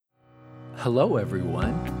Hello,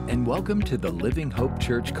 everyone, and welcome to the Living Hope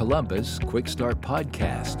Church Columbus Quick Start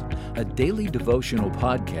Podcast, a daily devotional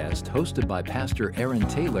podcast hosted by Pastor Aaron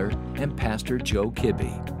Taylor and Pastor Joe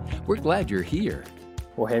Kibbe. We're glad you're here.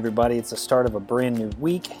 Well, hey everybody, it's the start of a brand new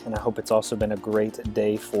week, and I hope it's also been a great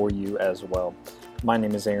day for you as well. My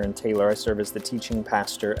name is Aaron Taylor. I serve as the teaching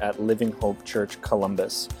pastor at Living Hope Church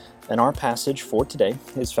Columbus, and our passage for today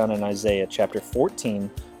is found in Isaiah chapter 14,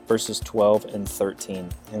 verses 12 and 13.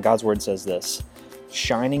 And God's word says this: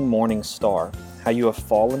 "Shining morning star, how you have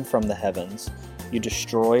fallen from the heavens, you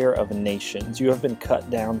destroyer of nations, you have been cut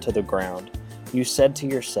down to the ground. You said to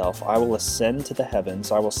yourself, I will ascend to the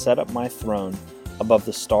heavens, I will set up my throne above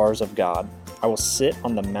the stars of God. I will sit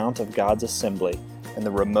on the mount of God's assembly in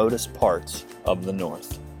the remotest parts of the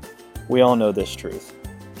north." We all know this truth,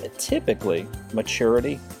 that typically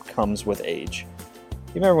maturity comes with age.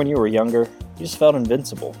 You remember when you were younger, you just felt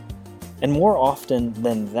invincible. And more often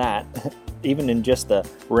than that, even in just the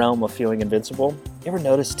realm of feeling invincible, you ever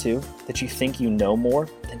notice too that you think you know more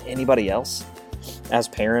than anybody else? As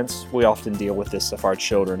parents, we often deal with this of our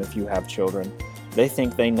children. If you have children, they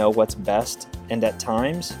think they know what's best, and at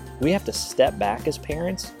times, we have to step back as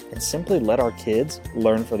parents and simply let our kids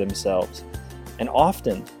learn for themselves. And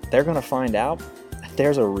often, they're going to find out that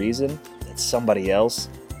there's a reason that somebody else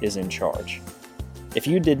is in charge. If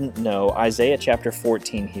you didn't know, Isaiah chapter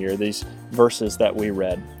 14 here, these verses that we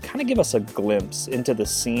read, kind of give us a glimpse into the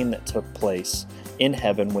scene that took place in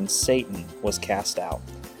heaven when Satan was cast out.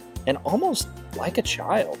 And almost like a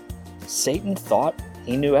child, Satan thought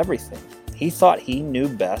he knew everything. He thought he knew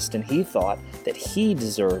best, and he thought that he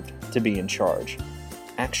deserved to be in charge.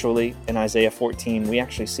 Actually, in Isaiah 14, we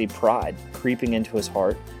actually see pride creeping into his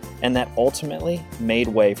heart, and that ultimately made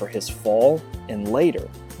way for his fall, and later,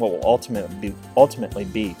 what will ultimately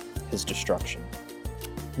be his destruction.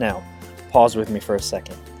 Now, pause with me for a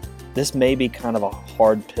second. This may be kind of a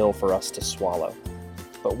hard pill for us to swallow,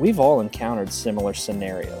 but we've all encountered similar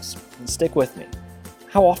scenarios. And stick with me.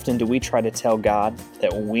 How often do we try to tell God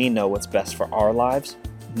that we know what's best for our lives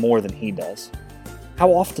more than He does? How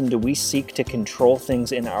often do we seek to control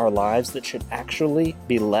things in our lives that should actually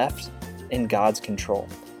be left in God's control?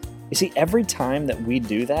 You see, every time that we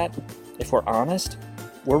do that, if we're honest,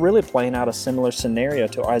 we're really playing out a similar scenario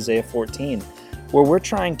to Isaiah 14, where we're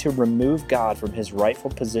trying to remove God from His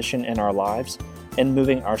rightful position in our lives and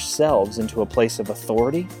moving ourselves into a place of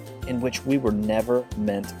authority in which we were never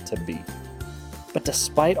meant to be. But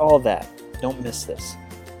despite all that, don't miss this.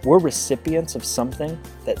 We're recipients of something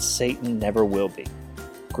that Satan never will be: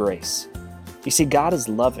 grace. You see, God is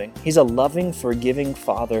loving. He's a loving, forgiving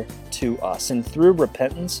Father to us. And through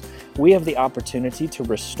repentance, we have the opportunity to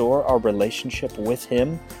restore our relationship with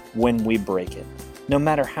Him when we break it. No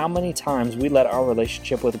matter how many times we let our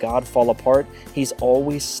relationship with God fall apart, He's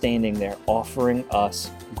always standing there offering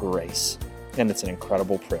us grace. And it's an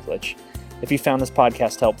incredible privilege. If you found this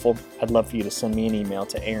podcast helpful, I'd love for you to send me an email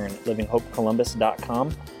to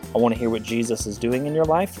aaron@livinghopecolumbus.com. I want to hear what Jesus is doing in your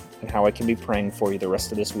life and how I can be praying for you the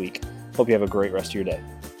rest of this week. Hope you have a great rest of your day.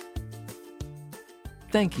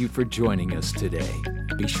 Thank you for joining us today.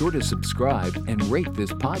 Be sure to subscribe and rate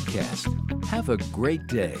this podcast. Have a great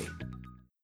day.